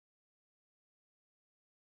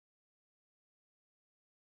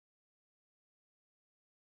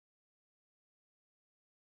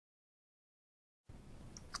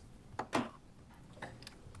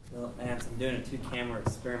doing a two-camera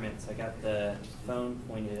experiment, so I got the phone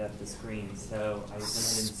pointed at the screen. So I went ahead and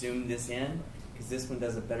zoomed this in, because this one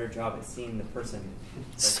does a better job at seeing the person.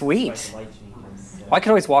 Sweet. The light changes, so. Well, I could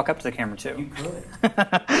always walk up to the camera, too. You could.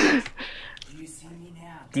 Do you see me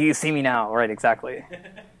now? Do you see me now? Right, exactly.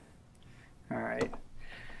 All right.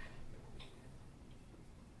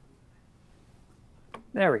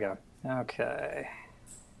 There we go. Okay.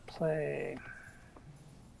 Play.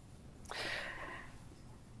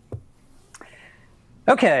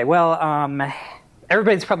 Okay, well,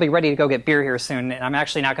 everybody's probably ready to go get beer here soon, and I'm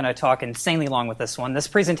actually not going to talk insanely long with this one. This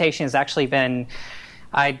presentation has actually been,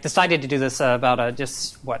 I decided to do this about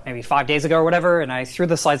maybe 5 days ago or whatever, and I threw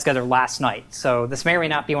the slides together last night. So this may or may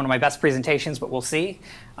not be one of my best presentations, but we'll see.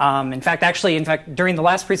 In fact, during the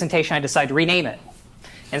last presentation, I decided to rename it.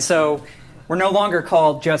 And so we're no longer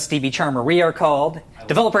called just DbCharmer. We are called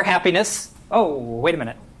Developer Happiness. Oh, wait a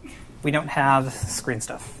minute. We don't have screen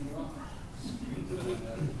stuff.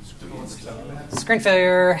 Screen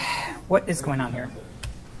failure. What is going on here?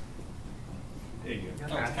 There you go.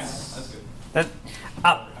 That's good.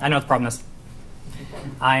 I know what the problem is.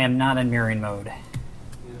 I am not in mirroring mode.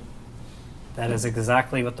 That is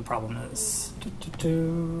exactly what the problem is.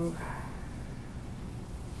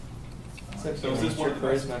 So is this where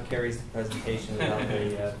Charisma carries the presentation without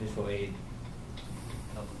the visual aid?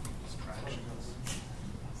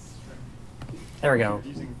 There we go.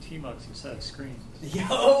 Using Tmux instead of screens.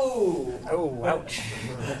 Yo! Oh, ouch.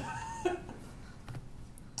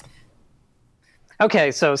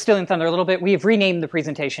 Okay, so stealing thunder a little bit, we have renamed the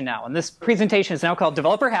presentation now. And this presentation is now called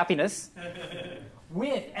Developer Happiness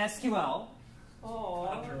with SQL.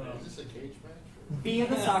 Oh. Is this a cage match? B of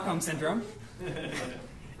the Stockholm Syndrome.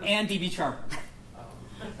 And DbCharmer.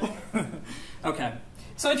 Okay.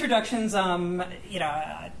 So introductions, my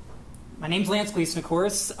name's Lance Gleason, of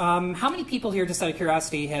course. How many people here, just out of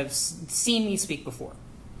curiosity, have seen me speak before?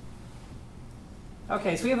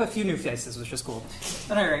 Okay, so we have a few new faces, which is cool.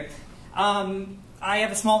 But all right. I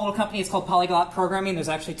have a small little company. It's called Polyglot Programming. There's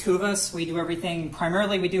actually two of us. We do everything.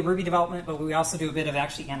 Primarily, we do Ruby development, but we also do a bit of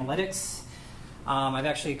actually analytics. I've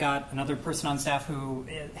actually got another person on staff who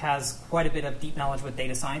has quite a bit of deep knowledge with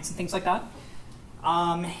data science and things like that.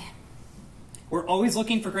 We're always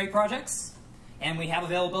looking for great projects. And we have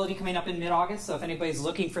availability coming up in mid-August, so if anybody's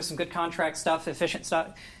looking for some good contract stuff,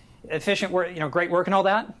 efficient work, great work and all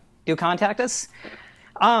that, do contact us.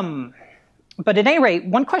 But at any rate,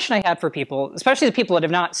 one question I had for people, especially the people that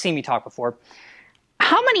have not seen me talk before,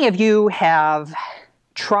 how many of you have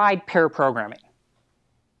tried pair programming?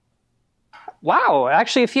 Wow,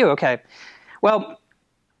 actually a few, okay. Well,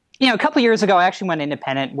 a couple years ago, I actually went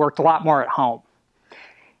independent, worked a lot more at home.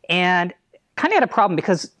 And kind of had a problem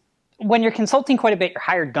because when you're consulting quite a bit, you're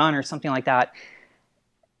hired gun or something like that.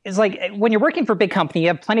 It's like when you're working for a big company, you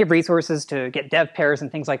have plenty of resources to get dev pairs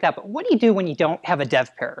and things like that. But what do you do when you don't have a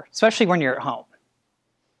dev pair, especially when you're at home?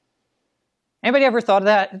 Anybody ever thought of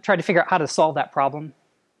that? Tried to figure out how to solve that problem?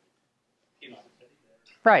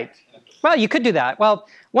 Right. Well, you could do that. Well,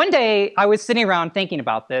 one day I was sitting around thinking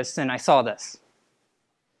about this, and I saw this.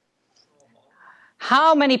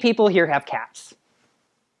 How many people here have cats?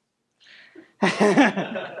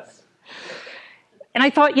 And I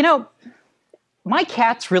thought, my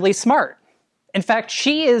cat's really smart. In fact,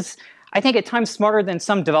 she is, I think, at times smarter than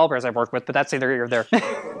some developers I've worked with, but that's either here or there.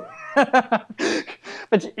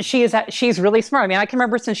 But she's really smart. I mean, I can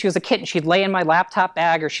remember since she was a kitten, she'd lay in my laptop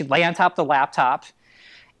bag or she'd lay on top of the laptop.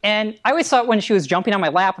 And I always thought when she was jumping on my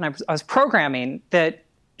lap and I was programming that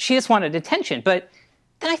she just wanted attention. But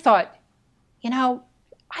then I thought, I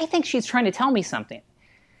think she's trying to tell me something.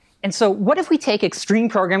 And so what if we take extreme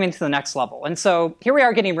programming to the next level? And so here we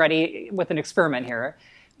are getting ready with an experiment here.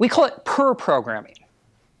 We call it per programming.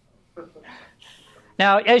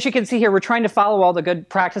 Now, as you can see here, we're trying to follow all the good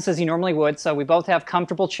practices you normally would. So we both have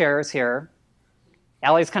comfortable chairs here.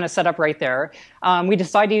 Allie's kind of set up right there. We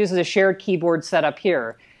decided to use a shared keyboard setup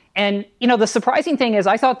here. And the surprising thing is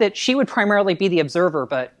I thought that she would primarily be the observer,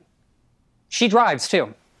 but she drives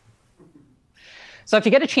too. So if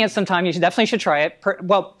you get a chance sometime, you definitely should try it.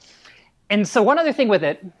 And so one other thing with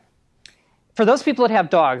it, for those people that have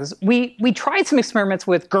dogs, we tried some experiments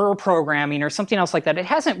with GUR programming or something else like that. It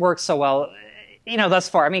hasn't worked so well, thus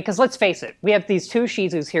far. I mean, because let's face it, we have these two Shih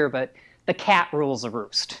Tzus here, but the cat rules the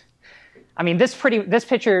roost. I mean, this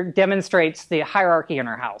picture demonstrates the hierarchy in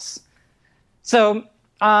our house. So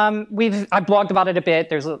I blogged about it a bit.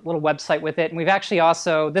 There's a little website with it. And we've actually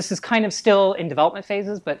also, this is kind of still in development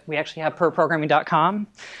phases, but we actually have perprogramming.com.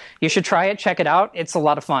 You should try it. Check it out. It's a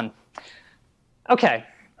lot of fun. Okay.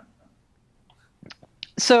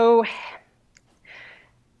 So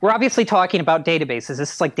we're obviously talking about databases.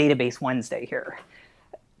 This is like Database Wednesday here.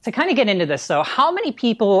 To kind of get into this, though, how many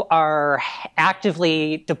people are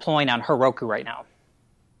actively deploying on Heroku right now?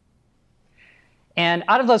 And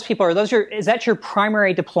out of those people, is that your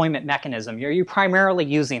primary deployment mechanism? Are you primarily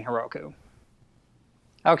using Heroku?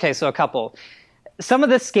 Okay, so a couple. Some of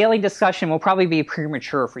this scaling discussion will probably be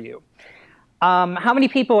premature for you. How many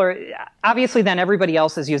people are, obviously then everybody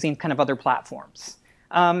else is using kind of other platforms.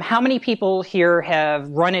 How many people here have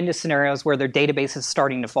run into scenarios where their database is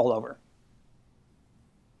starting to fall over?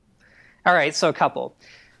 All right, so a couple.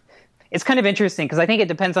 It's kind of interesting because I think it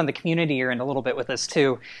depends on the community you're in a little bit with this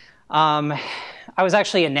too. I was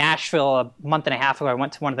actually in Nashville a month and a half ago. I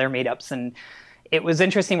went to one of their meetups, and it was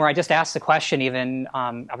interesting where I just asked the question even,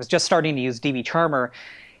 I was just starting to use DbCharmer,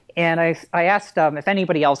 and I asked if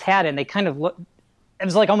anybody else had it, and they kind of looked, it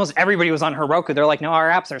was like almost everybody was on Heroku. They're like, no, our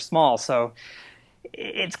apps are small, so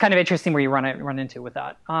it's kind of interesting where you run into with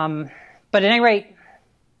that. But at any rate,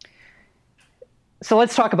 so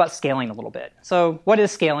let's talk about scaling a little bit. So what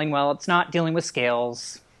is scaling? Well, it's not dealing with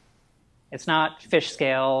scales. It's not fish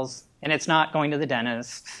scales. And it's not going to the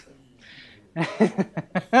dentist.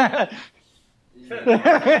 I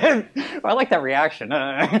like that reaction.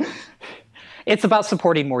 It's about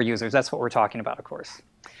supporting more users. That's what we're talking about, of course.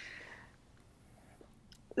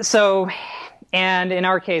 So, and in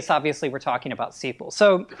our case, obviously, we're talking about SQL.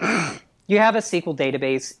 So you have a SQL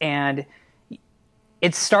database, and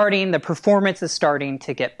it's starting, the performance is starting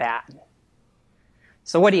to get bad.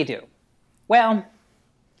 So what do you do? Well,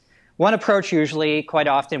 one approach usually, quite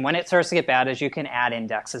often, when it starts to get bad is you can add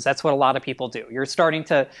indexes. That's what a lot of people do. You're starting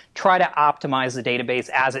to try to optimize the database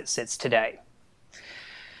as it sits today.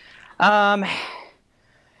 Then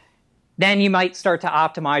you might start to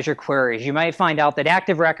optimize your queries. You might find out that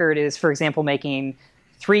Active Record is, for example, making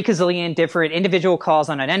 3 gazillion different individual calls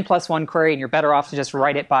on an N+1 query, and you're better off to just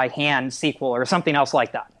write it by hand SQL or something else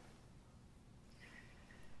like that.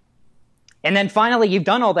 And then finally, you've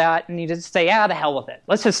done all that, and you just say, the hell with it.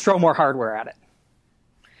 Let's just throw more hardware at it.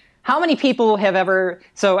 How many people have ever,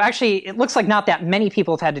 so actually, it looks like not that many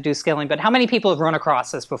people have had to do scaling, but how many people have run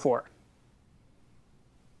across this before?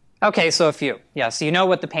 Okay, so a few. Yeah, so you know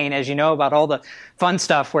what the pain is. You know about all the fun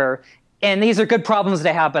stuff where, and these are good problems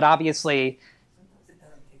to have, but obviously,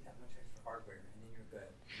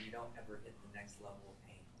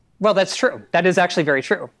 well, that's true. That is actually very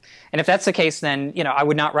true. And if that's the case, then I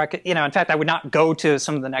would not in fact, I would not go to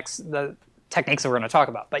some of the techniques that we're going to talk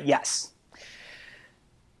about. But yes.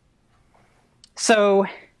 So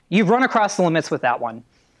you've run across the limits with that one.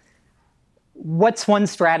 What's one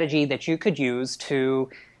strategy that you could use to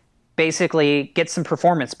basically get some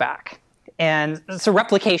performance back? And so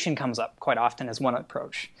replication comes up quite often as one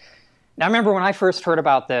approach. Now, I remember when I first heard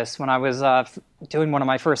about this, when I was doing one of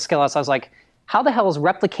my first skill outs, I was like, how the hell is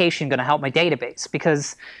replication going to help my database?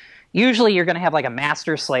 Because usually you're going to have like a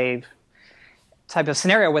master-slave type of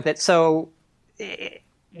scenario with it. So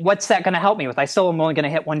what's that going to help me with? I still am only going to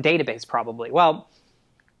hit one database probably. Well,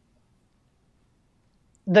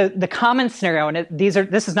 the common scenario, and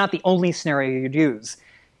this is not the only scenario you'd use,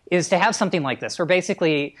 is to have something like this, where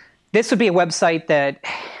basically this would be a website that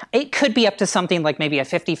it could be up to something like maybe a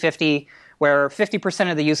 50-50, where 50%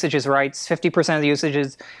 of the usage is writes, 50% of the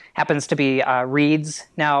usage happens to be reads.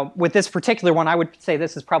 Now, with this particular one, I would say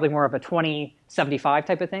this is probably more of a 20-75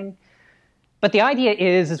 type of thing. But the idea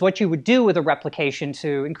is what you would do with a replication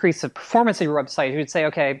to increase the performance of your website. You would say,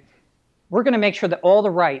 okay, we're going to make sure that all the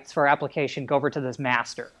writes for our application go over to this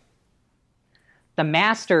master. The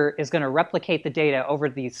master is going to replicate the data over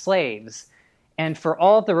to these slaves. And for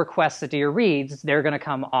all of the requests that do your reads, they're going to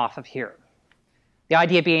come off of here. The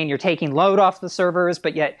idea being you're taking load off the servers,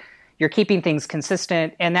 but yet you're keeping things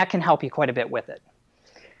consistent, and that can help you quite a bit with it.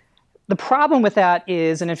 The problem with that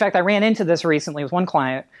is, and in fact I ran into this recently with one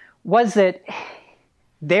client, was that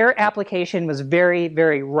their application was very,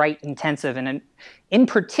 very write intensive. And in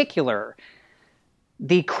particular,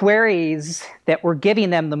 the queries that were giving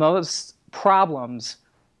them the most problems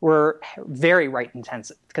were very write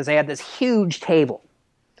intensive because they had this huge table.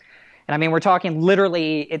 And I mean, we're talking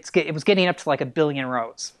literally, it was getting up to like 1 billion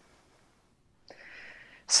rows.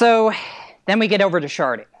 So then we get over to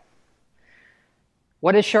sharding.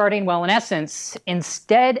 What is sharding? Well, in essence,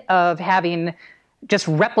 instead of having just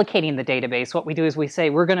replicating the database, what we do is we say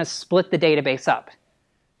we're going to split the database up.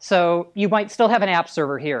 So you might still have an app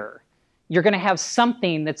server here. You're going to have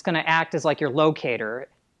something that's going to act as like your locator.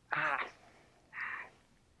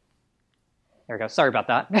 There we go. Sorry about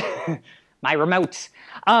that. My remote.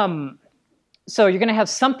 So you're going to have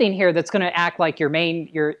something here that's going to act like your main,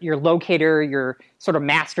 your locator, your sort of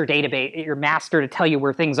master database, your master to tell you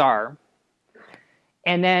where things are.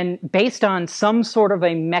 And then based on some sort of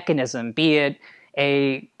a mechanism, be it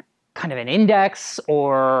a kind of an index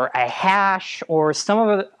or a hash or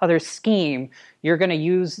some other scheme, you're going to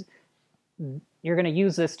use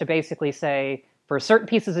this to basically say, for certain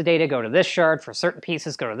pieces of data, go to this shard, for certain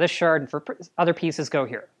pieces, go to this shard, and for other pieces, go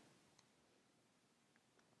here.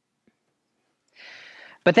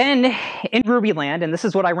 But then in Ruby land, and this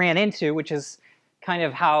is what I ran into, which is kind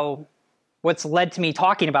of what's led to me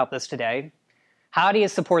talking about this today, how do you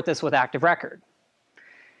support this with Active Record?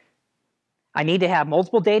 I need to have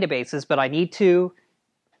multiple databases, but I need to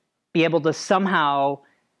be able to somehow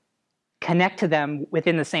connect to them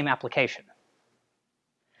within the same application.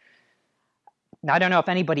 Now, I don't know if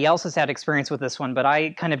anybody else has had experience with this one, but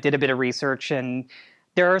I kind of did a bit of research, and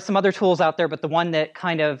there are some other tools out there, but the one that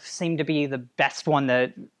kind of seemed to be the best one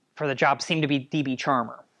for the job seemed to be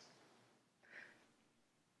DbCharmer.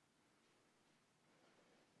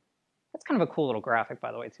 That's kind of a cool little graphic,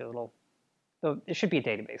 by the way, too. It should be a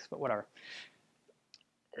database, but whatever.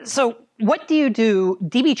 So what do you do,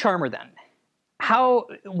 DbCharmer then?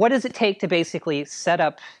 What does it take to basically set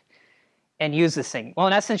up and use this thing? Well,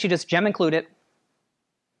 in essence, you just gem include it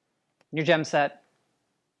in your gem set.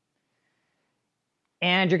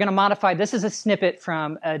 And you're going to modify, this is a snippet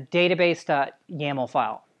from a database.yaml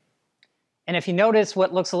file. And if you notice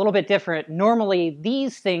what looks a little bit different, normally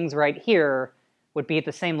these things right here would be at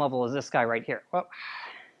the same level as this guy right here. Well,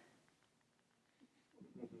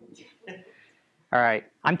 all right,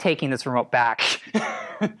 I'm taking this remote back.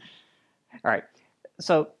 All right,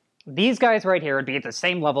 so these guys right here would be at the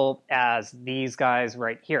same level as these guys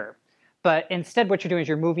right here. But instead what you're doing is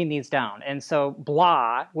you're moving these down. And so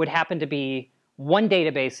blah would happen to be one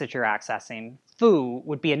database that you're accessing. Foo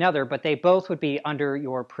would be another, but they both would be under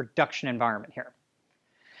your production environment here.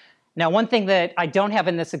 Now, one thing that I don't have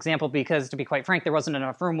in this example, because to be quite frank, there wasn't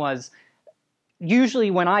enough room, was usually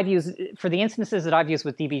when I've used, for the instances that I've used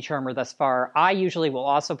with DbCharmer thus far, I usually will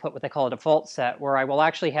also put what they call a default set, where I will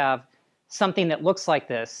actually have something that looks like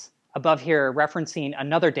this above here referencing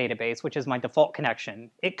another database, which is my default connection.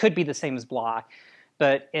 It could be the same as blah,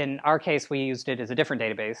 but in our case, we used it as a different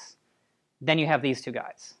database. Then you have these two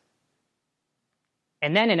guys.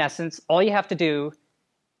 And then in essence, all you have to do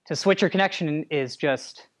to switch your connection is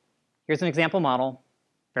just, here's an example model,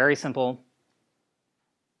 very simple.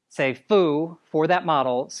 Say foo for that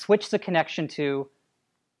model, switch the connection to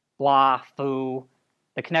blah, foo,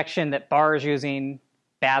 the connection that bar is using,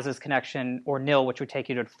 Baz's connection, or nil, which would take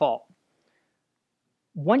you to default.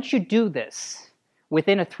 Once you do this,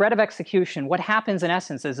 within a thread of execution, what happens in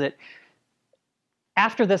essence is that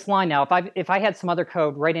after this line now, if I had some other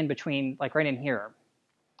code right in between, like right in here,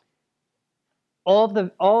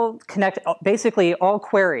 basically all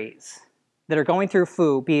queries that are going through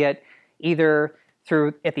foo, be it either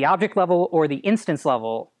through at the object level or the instance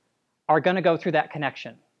level, are going to go through that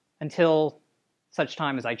connection until such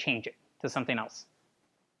time as I change it to something else.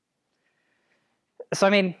 So I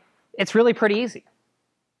mean, it's really pretty easy.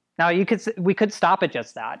 Now we could stop at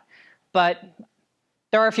just that, but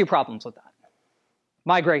there are a few problems with that.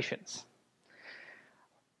 Migrations.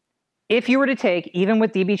 If you were to take, even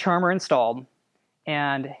with DbCharmer installed,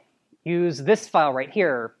 and use this file right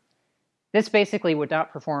here, this basically would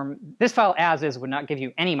not perform, this file as is would not give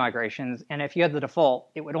you any migrations, and if you had the default,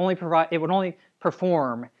 it would only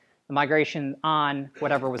perform the migration on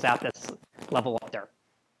whatever was at this level up there.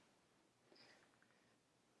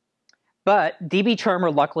 But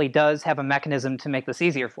DbCharmer luckily does have a mechanism to make this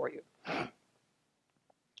easier for you.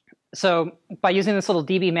 So by using this little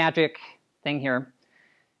DB magic thing here,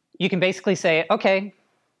 you can basically say, okay,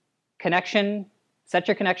 connection, set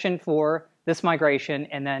your connection for this migration,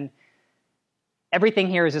 and then everything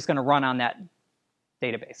here is just going to run on that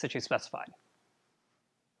database that you specified.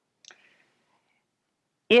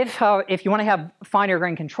 If you want to have finer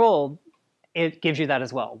grain control, it gives you that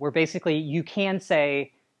as well, where basically you can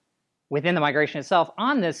say within the migration itself,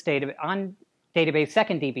 on this database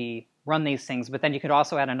second DB, run these things, but then you could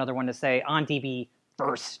also add another one to say on DB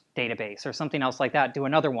first database or something else like that, do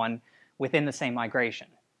another one within the same migration.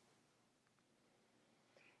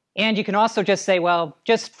 And you can also just say, well,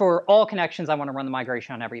 just for all connections, I want to run the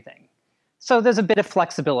migration on everything. So there's a bit of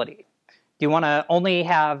flexibility. Do you want to only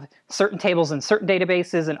have certain tables in certain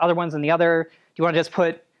databases and other ones in the other? Do you want to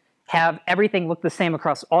just have everything look the same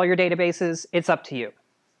across all your databases? It's up to you.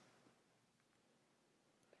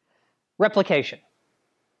 Replication.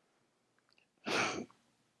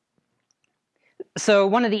 So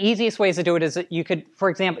one of the easiest ways to do it is that you could, for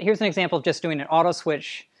example, here's an example of just doing an auto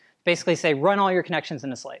switch. Basically say, run all your connections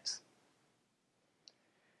into slaves.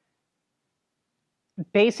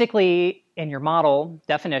 Basically, in your model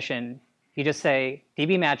definition, You just say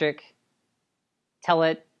dbMagic, tell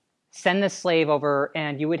it, send this slave over,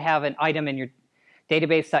 and you would have an item in your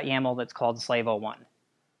database.yaml that's called slave01.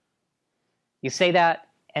 You say that,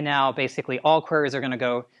 and now basically all queries are going to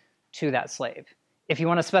go to that slave. If you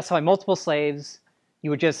want to specify multiple slaves, you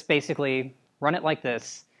would just basically run it like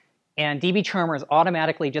this, and DbCharmer is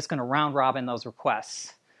automatically just going to round robin those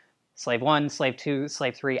requests. Slave 1, slave 2,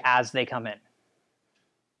 slave 3 as they come in.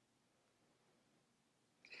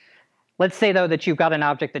 Let's say, though, that you've got an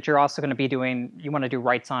object that you're also going to be doing, you want to do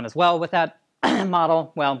writes on as well with that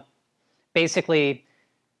model. Well, basically,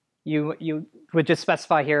 you would just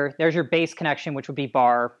specify here, there's your base connection, which would be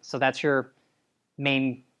bar. So that's your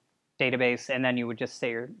main database. And then you would just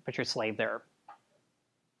say put your slave there.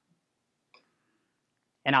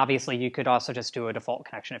 And obviously, you could also just do a default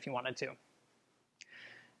connection if you wanted to.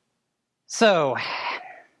 So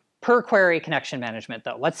per query connection management,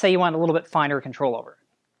 though, let's say you want a little bit finer control over it.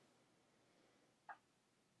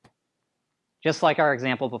 Just like our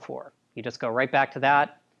example before. You just go right back to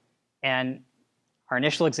that, and our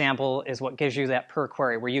initial example is what gives you that per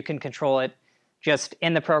query, where you can control it just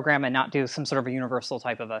in the program and not do some sort of a universal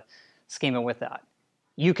type of a schema with that.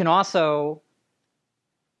 You can also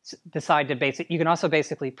decide to you can also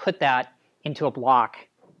basically put that into a block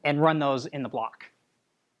and run those in the block.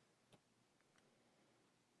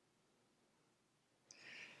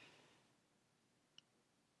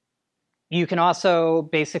 You can also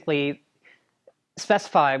basically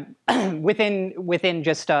specify within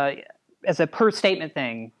just as a per statement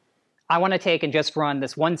thing, I want to take and just run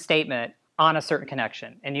this one statement on a certain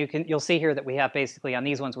connection. And you'll see here that we have basically on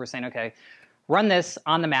these ones we're saying, okay, run this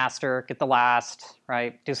on the master, get the last,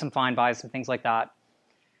 right? Do some find bys and things like that.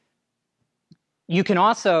 You can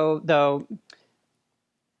also, though,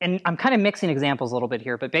 and I'm kind of mixing examples a little bit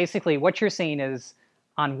here, but basically what you're seeing is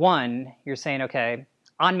on one, you're saying, okay,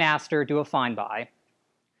 on master, do a find by.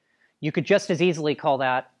 You could just as easily call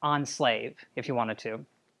that on slave if you wanted to.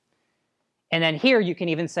 And then here you can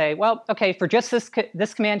even say, well, okay, for just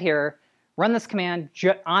this command here, run this command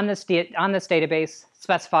on this database,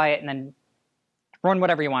 specify it, and then run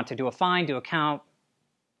whatever you want to. Do a find, do a count,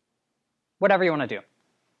 whatever you want to do.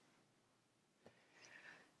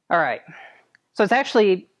 All right. So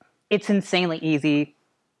it's insanely easy,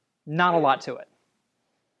 not a lot to it.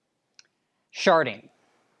 Sharding.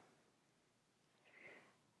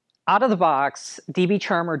 Out of the box,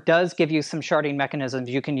 DbCharmer does give you some sharding mechanisms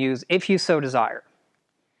you can use if you so desire.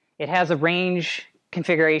 It has a range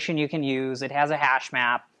configuration you can use. It has a hash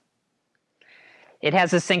map. It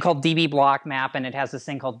has this thing called dbBlock map, and it has this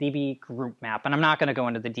thing called dbGroup map. And I'm not going to go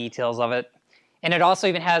into the details of it. And it also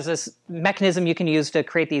even has this mechanism you can use to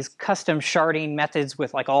create these custom sharding methods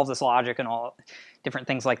with like all this logic and all different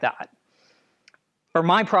things like that. For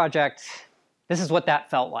my project, this is what that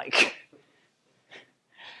felt like.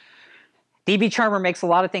 DbCharmer makes a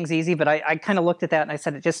lot of things easy, but I kind of looked at that and I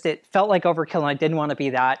said it felt like overkill, and I didn't want to be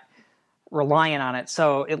that reliant on it.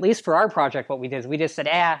 So at least for our project, what we did is we just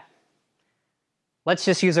said, let's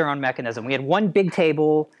just use our own mechanism. We had one big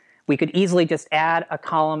table. We could easily just add a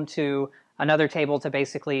column to another table to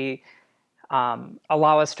basically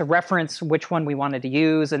allow us to reference which one we wanted to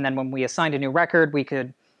use. And then when we assigned a new record, we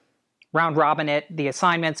could round robin the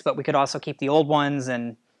assignments, but we could also keep the old ones.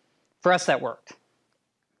 And for us, that worked.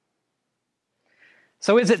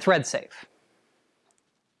 So is it thread safe?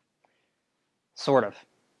 Sort of.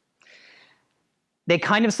 They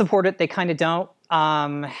kind of support it. They kind of don't.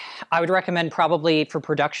 I would recommend probably for a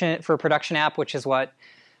production app, which is what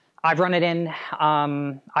I've run it in.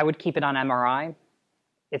 I would keep it on MRI.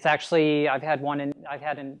 It's actually I've had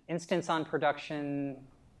an instance on production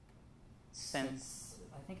since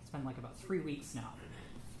I think it's been like about 3 weeks now,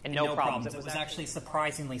 and no problems. It was actually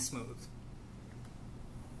surprisingly smooth.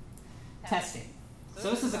 Testing. So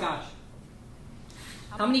this is a gotcha.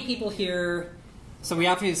 How many people here, so we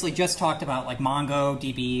obviously just talked about like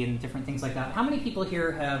MongoDB and different things like that. How many people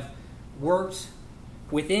here have worked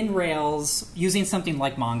within Rails using something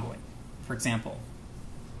like Mongoid, for example?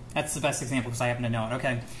 That's the best example because I happen to know it.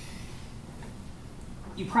 Okay.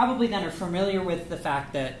 You probably then are familiar with the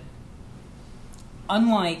fact that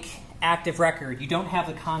unlike Active Record, you don't have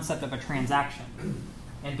the concept of a transaction.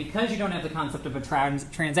 And because you don't have the concept of a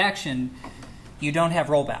transaction, you don't have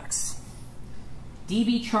rollbacks.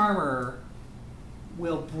 DbCharmer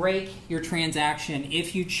will break your transaction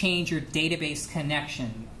if you change your database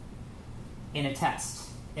connection in a test.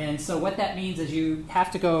 And so what that means is you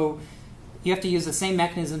have to use the same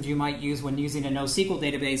mechanisms you might use when using a NoSQL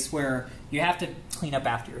database where you have to clean up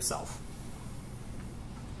after yourself.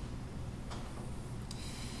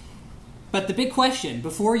 But the big question,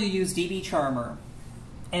 before you use DbCharmer,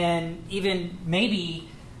 And even maybe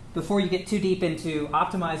before you get too deep into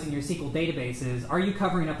optimizing your SQL databases, are you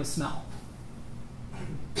covering up a smell?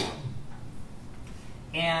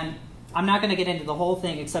 And I'm not going to get into the whole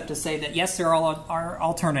thing except to say that, yes, there are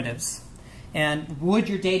alternatives. And would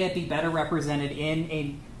your data be better represented in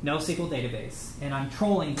a NoSQL database? And I'm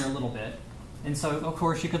trolling here a little bit. And so, of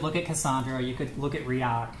course, you could look at Cassandra, you could look at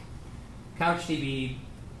Riak, CouchDB,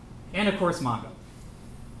 and, of course, Mongo.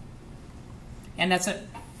 And that's it.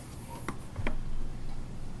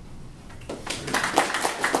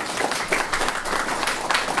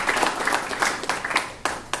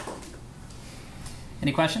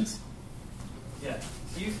 Any questions? Yeah.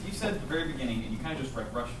 So you said at the very beginning, and you kind of just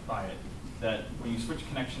rushed by it, that when you switch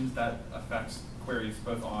connections, that affects queries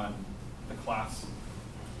both on the class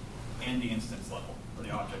and the instance level, or the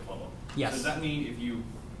object level. Yes. So does that mean if you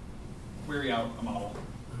query out a model,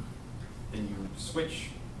 then you switch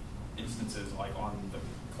instances like on the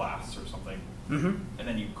class or something, and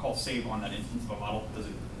then you call save on that instance of a model, does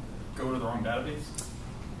it go to the wrong database?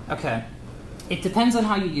 Okay. It depends on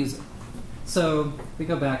how you use it. So we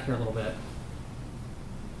go back here a little bit.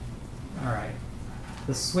 All right.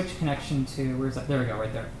 The switch connection to, where's that? There we go,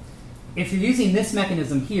 right there. If you're using this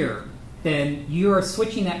mechanism here, then you are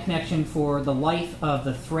switching that connection for the life of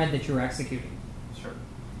the thread that you're executing. Sure.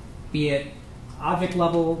 Be it object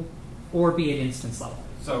level or be it instance level.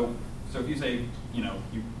 So if you say, you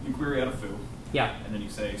query out a foo, yeah, and then you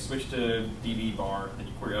say switch to DB bar, then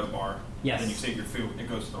you query out a bar, yes, then you save your foo, it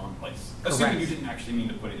goes to the wrong place. Correct. Assuming you didn't actually mean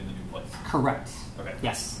to put it in the new place. Correct. Okay.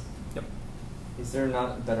 Yes. Yep. Is there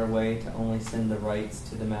not a better way to only send the writes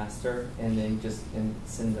to the master and then just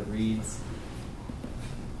send the reads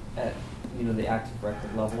at the active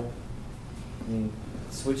directed level? I mean,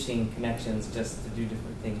 switching connections just to do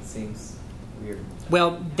different things seems weird.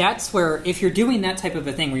 Well, that's where, if you're doing that type of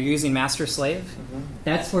a thing where you're using master-slave,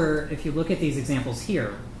 that's where, if you look at these examples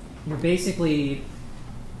here, you're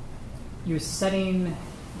setting,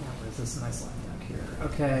 where is this nice line back here?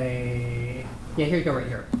 Okay, yeah, here you go right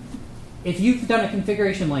here. If you've done a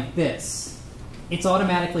configuration like this, it's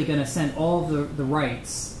automatically going to send all of the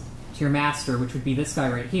writes to your master, which would be this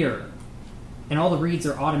guy right here. And all the reads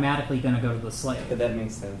are automatically going to go to the slave. But that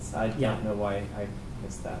makes sense. I don't know why I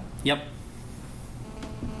missed that. Yep.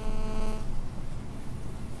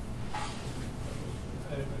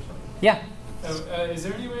 Yeah. Is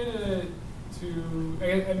there any way to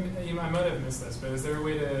I might have missed this, but is there a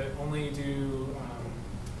way to only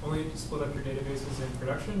split up your databases in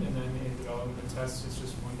production, and then in development and test it's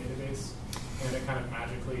just one database, and it kind of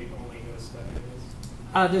magically only goes to that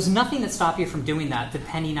database? There's nothing that stops you from doing that,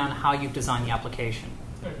 depending on how you've designed the application.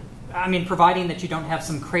 Okay. I mean, providing that you don't have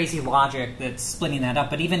some crazy logic that's splitting that up.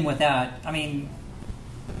 But even with that, I mean,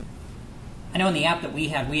 I know in the app that we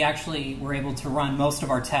had, we actually were able to run most of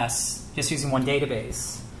our tests just using one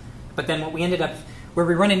database. But then what we ended up, where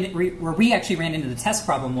we actually ran into the test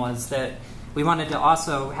problem was that we wanted to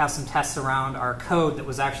also have some tests around our code that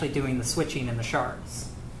was actually doing the switching and the shards.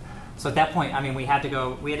 So at that point, I mean, we had to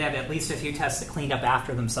have at least a few tests that cleaned up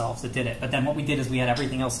after themselves that did it. But then what we did is we had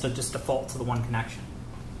everything else to just default to the one connection,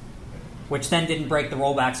 which then didn't break the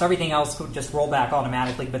rollback. So everything else would just roll back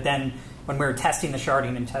automatically. But then when we were testing the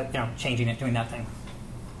sharding and changing it, doing that thing.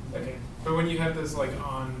 Okay. But when you have this or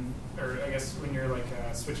I guess when you're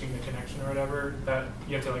switching the connection or whatever, that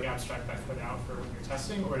you have to abstract that code out for when you're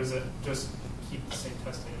testing, or does it just keep the same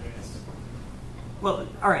test database? Well,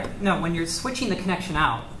 all right. No, when you're switching the connection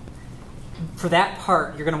out, for that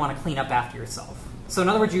part, you're going to want to clean up after yourself. So in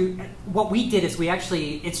other words, what we did is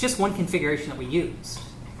it's just one configuration that we used.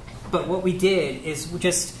 But what we did is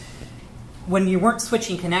when you weren't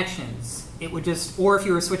switching connections, it would or if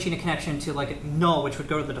you were switching a connection to a null, which would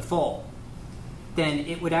go to the default, then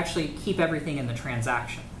it would actually keep everything in the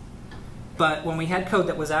transaction. But when we had code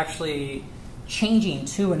that was actually changing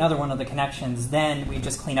to another one of the connections, then we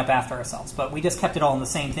just clean up after ourselves. But we just kept it all in the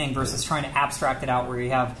same thing versus trying to abstract it out where you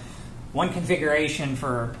have one configuration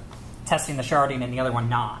for testing the sharding and the other one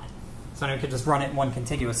not. So now we could just run it in one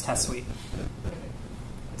contiguous test suite.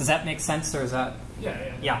 Does that make sense, or is that?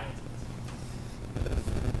 Yeah.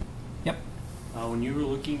 Yep. When you were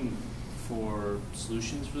looking for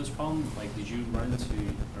solutions for this problem, did you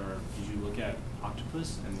look at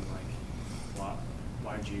Octopus, and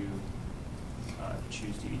why did you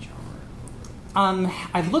choose DbCharmer?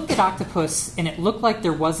 I looked at Octopus, and it looked like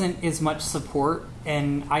there wasn't as much support,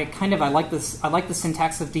 and I like the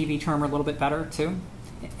syntax of DbCharmer a little bit better too,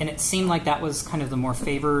 and it seemed like that was kind of the more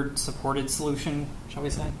favored, supported solution, shall we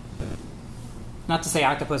say? Not to say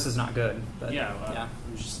Octopus is not good, but yeah. It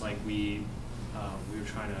was just we were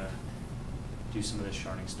trying to do some of this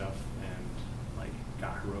sharding stuff and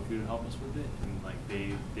got Heroku to help us with it, and like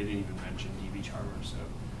they didn't even mention DbCharmer, so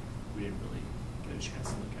we didn't really get a chance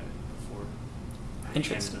to look at it before I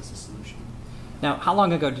handed us a solution. Now, how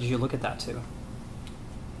long ago did you look at that too?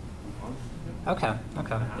 A month ago?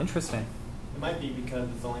 Okay, interesting. It might be because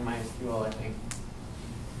it's only MySQL, I think,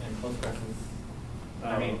 and Postgres is.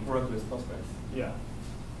 I mean, Heroku is Postgres. Yeah.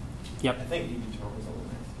 Yep. I think DbCharmer is only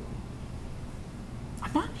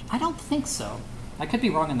MySQL. I don't think so. I could be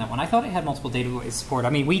wrong on that one. I thought it had multiple database support. I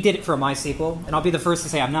mean, we did it for MySQL, and I'll be the first to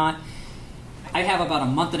say I'm not. I have about a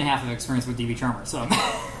month and a half of experience with DbCharmer, so,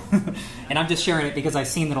 and I'm just sharing it because I've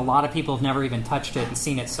seen that a lot of people have never even touched it and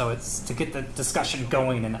seen it, so it's to get the discussion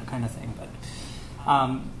going and that kind of thing. But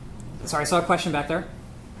sorry, I saw a question back there.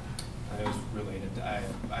 It was related.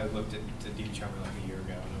 I looked at DbCharmer like a year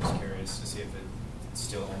ago, and I was curious to see if it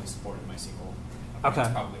still only supported MySQL. Okay.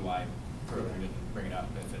 That's probably why Heroku didn't bring it up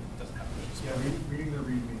if it doesn't have a Yeah, reading the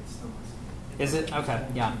README is still missing. Is it? Okay,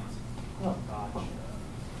 yeah. Oh, gosh.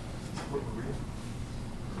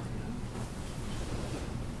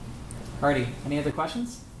 Alrighty, any other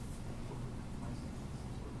questions?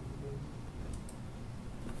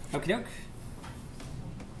 Okie doke.